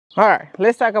All right,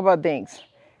 let's talk about dinks.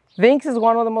 Dinks is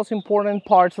one of the most important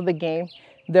parts of the game.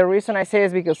 The reason I say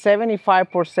is because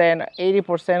 75%,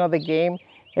 80% of the game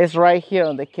is right here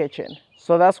in the kitchen.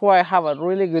 So that's why I have a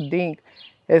really good dink.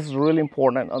 It's really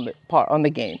important on the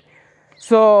game.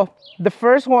 So the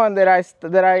first one that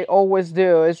I always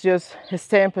do is just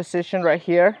stay in position right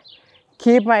here.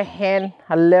 Keep my hand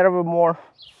a little bit more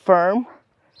firm.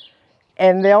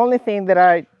 And the only thing that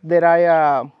I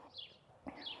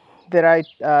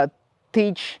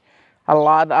teach a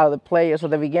lot of the players or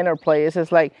the beginner players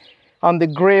is like on the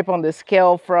grip, on the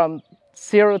scale from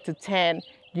 0 to 10,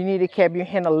 you need to keep your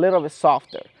hand a little bit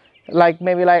softer, like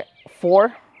maybe like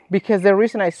 4, because the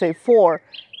reason I say 4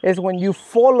 is when you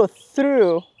follow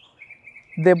through,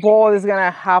 the ball is gonna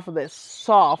have this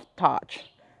soft touch.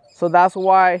 So that's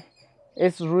why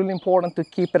it's really important to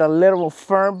keep it a little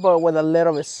firm but with a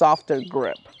little bit softer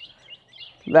grip.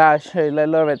 I'll show you a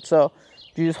little bit. So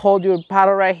you just hold your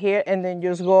paddle right here and then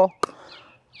just go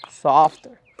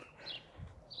softer.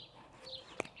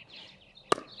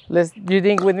 Do you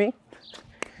think with me?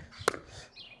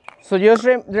 So just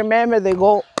remember they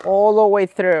go all the way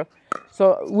through.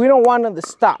 So we don't want it to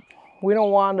stop. We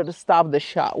don't want it to stop the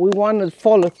shot. We want it to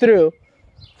follow through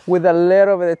with a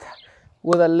little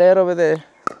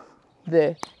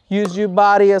bit, use your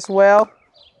body as well.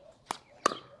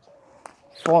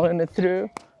 Following it through.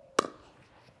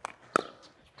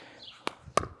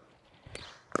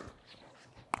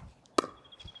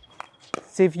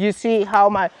 See, if you see how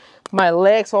my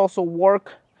legs also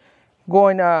work,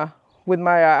 going with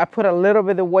my I put a little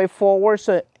bit of weight forward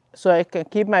so I can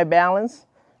keep my balance,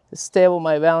 stable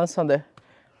my balance on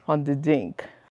the dink.